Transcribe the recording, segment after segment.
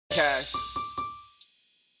cash.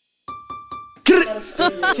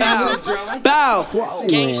 Bow.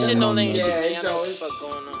 Gang shit no lane shit, Yeah, man. it's Y'all know what the always fuck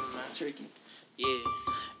going on, man. tricky. Yeah.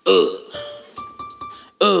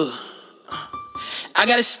 I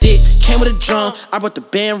got a stick, came with a drum. I brought the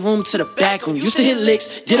band room to the back room. Used to hit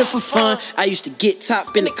licks, did it for fun. I used to get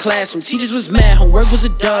top in the classroom. Teachers was mad, homework was a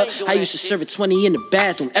dub. I used to serve at 20 in the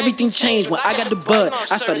bathroom. Everything changed when I got the bud.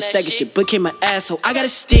 I started stacking shit, became an asshole. I got a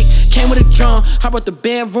stick, came with a drum. I brought the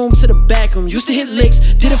band room to the back room. Used to hit licks,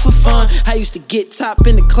 did it for fun. I used to get top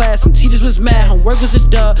in the classroom. Teachers was mad, homework was a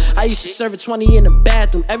dub. I used to serve at 20 in the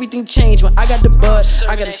bathroom. Everything changed when I got the bud.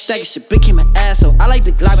 I got a stack of shit, became an asshole. I like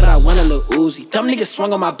the Glock, but I want a little Uzi. Dumb niggas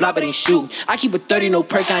swung on my block, but ain't shooting. I keep a 30, no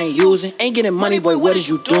perk, I ain't using. Ain't getting money, boy, what is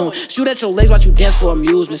you doing? Shoot at your legs, watch you dance for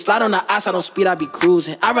amusement. Slide on the ice, I don't speed, I be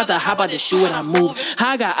cruising. I'd rather hop out than shoot when I move.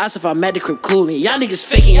 How I got ice if I'm at the crib cooling? Y'all niggas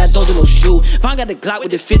faking, y'all don't do no shoot. If I got the Glock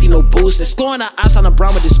with the 50, no boosting. Scoring the ops on the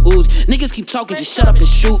brown with this ooze. Niggas keep talking, just shut up and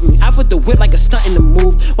shoot me. I put the whip like a stunt in the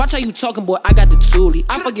move. Watch how you talking, boy, I got the toolie.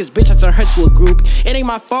 I fuck this bitch, I turn her to a group. It ain't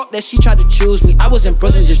my fault that she tried to choose me. I was in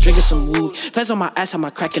Brooklyn just drinking some wood. Fez on my ass, how my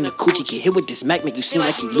crack in the coochie. Get hit with this Mac, make you seem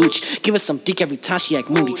like you Lucci. Give her some dick every time she act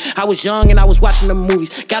moody. I was young and I was watching the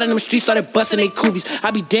movies. Got in them streets, started busting they coovies.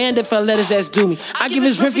 I be damned if I let his ass do me. I give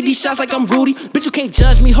his rent 50 shots like I'm Rudy. Bitch, you can't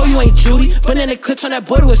judge me, ho, you ain't Judy. Banana clips on that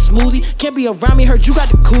boy to a smoothie. Can't be around me, heard you got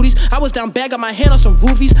the cooties. I was down bad, got my hand on some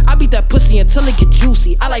roofies. I beat that pussy until it get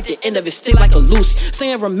juicy. I like the end of it, stick like a Lucy.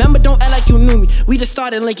 Saying remember, don't act like you knew me. We just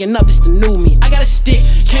started linking up, this the new me. I got a stick,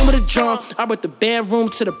 came with a drum. I brought the band room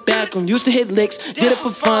to the back room. Used to hit licks, did it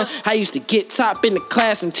for fun. I used to get top in the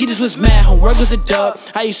class and teachers was mad, homework was a dub.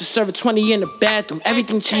 I used to serve at 20 in the bathroom.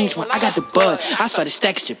 Everything changed when I got the bud. I started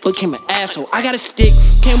stacking shit, became an asshole. I got a stick,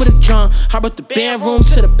 came with a drum. I brought the band room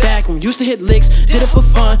to the back room. Used to hit licks, did it for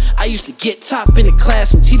fun. I used to get top in the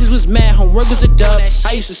classroom. Teachers was mad, homework was a dub.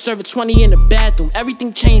 I used to serve at 20 in the bathroom.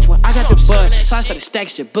 Everything changed when I got the bud. So I started stacking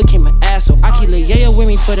shit, became an asshole. I keep Lil Yayo with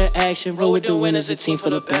me for the action. Roll with the winners, a team for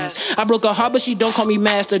the best. I broke her heart, but she don't call me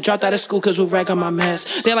master. Dropped out of school cause we rag on my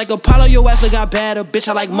mask. They like Apollo, your ass look got better. Bitch,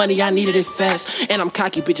 I like money, I needed it fast. And I'm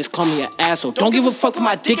cocky, bitches call me an asshole. Don't give a fuck with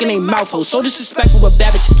my dick in they mouth hole. So disrespectful what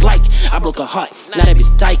bad bitches like. I broke her heart, now that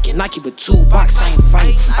bitch dyking. I keep a 2-box, I ain't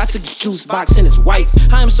fighting. I took this juice box and his wife.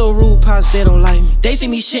 I am so rude, pops, they don't like me. They see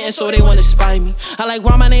me shitting, so they wanna spy me. I like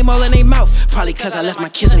why my name all in they mouth. Probably cause I left my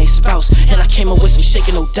kids and they spouse. And I came up with some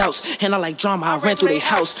shaking, no doubts. And I like drama, I ran through they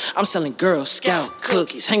house. I'm selling Girl Scout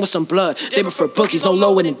cookies, hang with some blood. They prefer bookies, no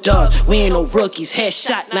lower than Doug. We ain't no rookies,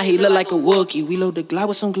 headshot, now he look like a Wookie. We load the Glock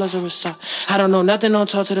with some gloves or a sock. I don't know nothing, don't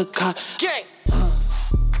talk to the cop.